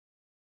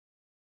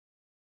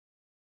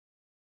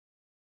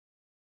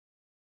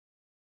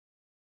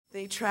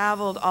They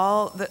traveled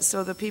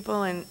so the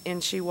people in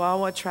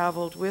Chihuahua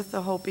traveled with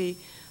the Hopi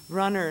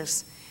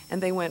runners,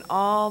 and they went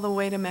all the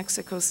way to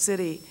Mexico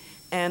City.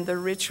 And the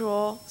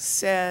ritual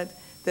said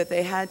that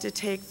they had to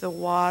take the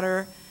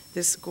water,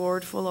 this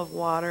gourd full of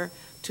water,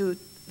 to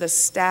the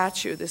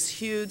statue, this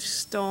huge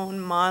stone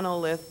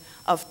monolith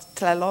of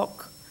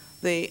Tlaloc,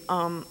 the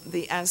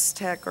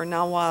Aztec or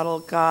Nahuatl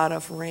god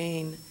of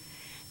rain.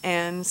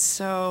 And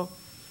so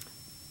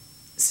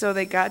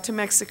they got to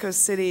Mexico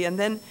City, and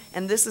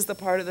this is the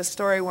part of the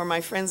story where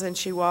my friends in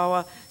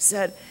Chihuahua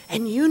said,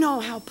 and you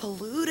know how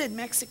polluted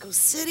Mexico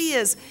City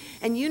is,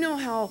 and you know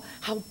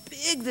how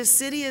big the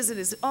city is. It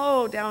is,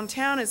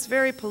 downtown, it's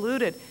very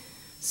polluted.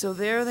 So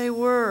there they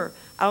were,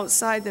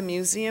 outside the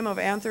Museum of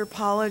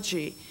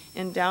Anthropology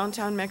in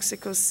downtown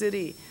Mexico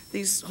City,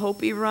 these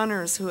Hopi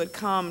runners who had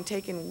come,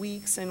 taken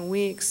weeks and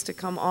weeks to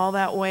come all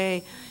that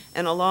way,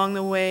 and along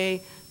the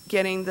way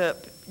getting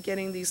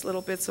these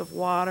little bits of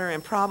water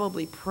and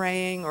probably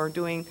praying or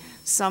doing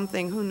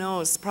something, who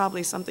knows,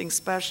 probably something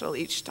special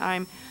each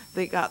time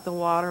they got the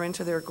water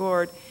into their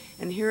gourd.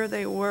 And here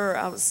they were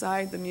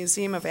outside the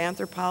Museum of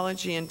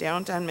Anthropology in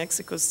downtown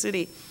Mexico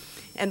City.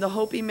 And the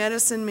Hopi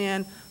medicine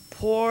man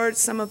poured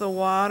some of the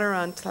water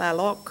on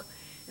Tlaloc,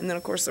 and then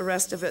of course the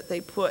rest of it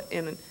they put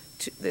in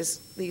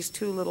these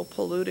two little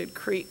polluted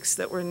creeks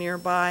that were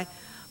nearby.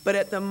 But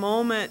at the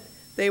moment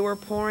they were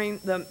pouring,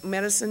 the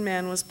medicine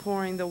man was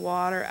pouring the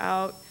water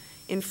out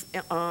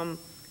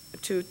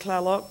to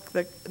Tlaloc,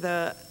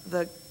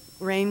 the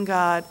rain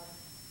god,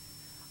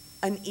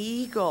 an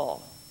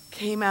eagle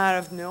came out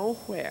of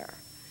nowhere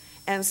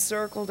and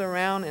circled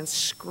around and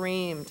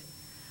screamed.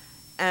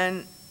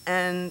 And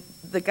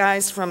the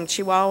guys from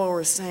Chihuahua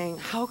were saying,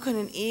 how could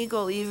an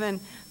eagle even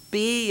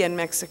be in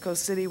Mexico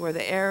City where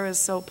the air is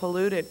so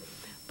polluted?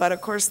 But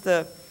of course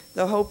the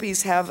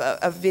Hopis have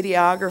a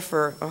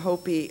videographer, a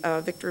Hopi,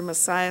 Victor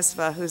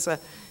Masiasva, who's a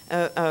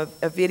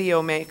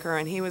video maker,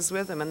 and he was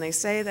with them. And they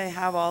say they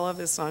have all of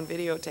this on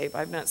videotape.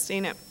 I've not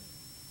seen it.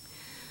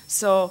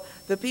 So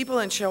the people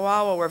in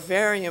Chihuahua were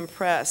very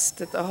impressed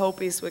that the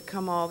Hopis would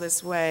come all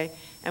this way,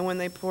 and when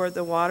they poured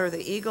the water,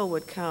 the eagle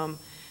would come.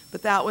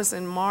 But that was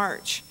in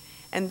March.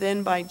 And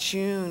then by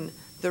June,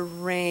 the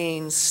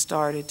rain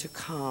started to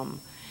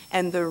come.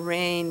 And the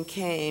rain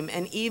came.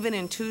 And even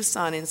in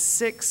Tucson, in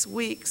 6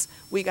 weeks,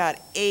 we got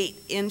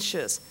 8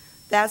 inches.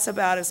 That's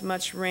about as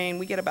much rain.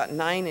 We get about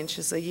 9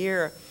 inches a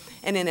year.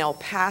 And in El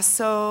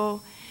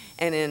Paso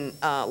and in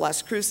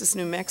Las Cruces,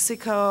 New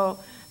Mexico,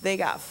 they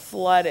got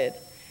flooded.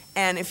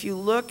 And if you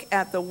look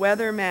at the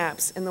weather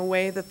maps and the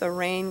way that the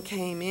rain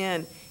came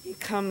in, it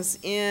comes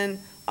in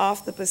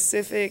off the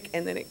Pacific,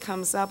 and then it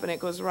comes up and it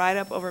goes right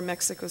up over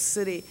Mexico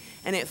City,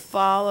 and it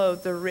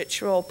followed the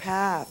ritual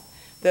path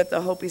that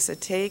the Hopis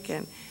had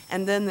taken.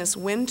 And then this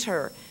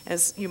winter,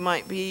 as you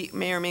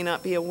may or may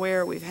not be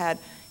aware, we've had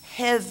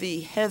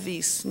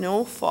heavy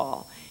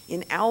snowfall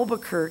in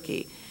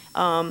Albuquerque,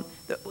 the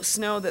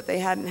snow that they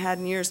hadn't had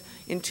in years.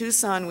 In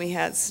Tucson we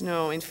had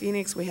snow, in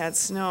Phoenix we had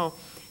snow.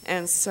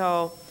 And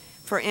so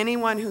for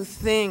anyone who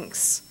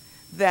thinks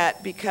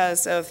that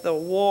because of the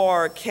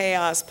war,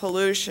 chaos,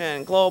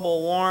 pollution,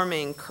 global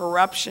warming,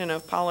 corruption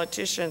of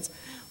politicians,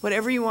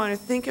 whatever you want to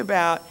think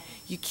about,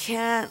 you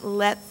can't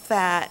let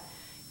that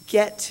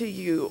get to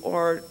you,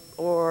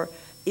 or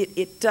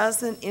it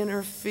doesn't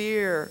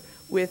interfere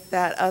with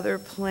that other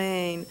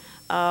plane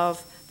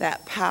of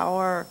that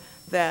power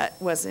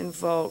that was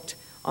invoked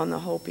on the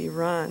Hopi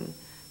Run.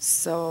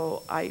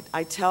 So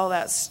I tell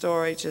that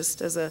story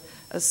just as a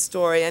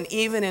story. And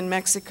even in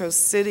Mexico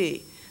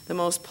City, the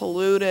most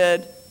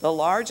polluted, the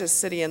largest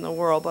city in the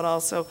world, but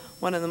also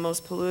one of the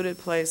most polluted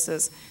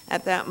places,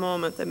 at that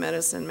moment the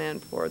medicine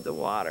man poured the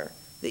water.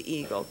 The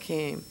eagle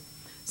came.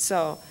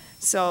 So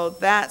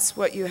that's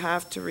what you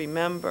have to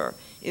remember,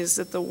 is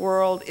that the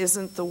world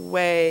isn't the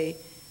way,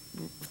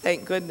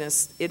 thank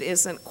goodness, it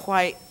isn't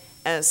quite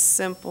as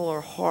simple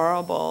or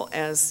horrible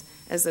as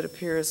it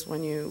appears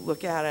when you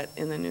look at it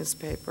in the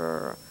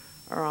newspaper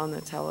or on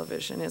the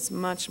television. It's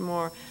much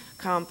more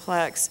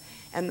complex.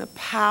 And the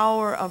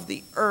power of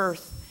the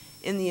earth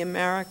in the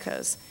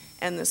Americas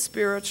and the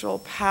spiritual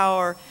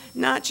power,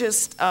 not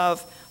just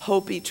of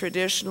Hopi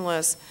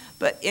traditionalists,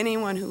 but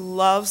anyone who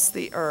loves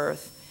the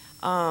earth,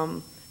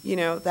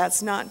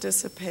 that's not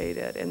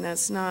dissipated, and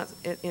that's not,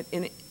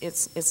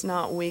 it's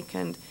not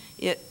weakened.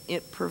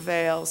 It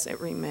prevails, it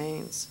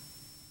remains.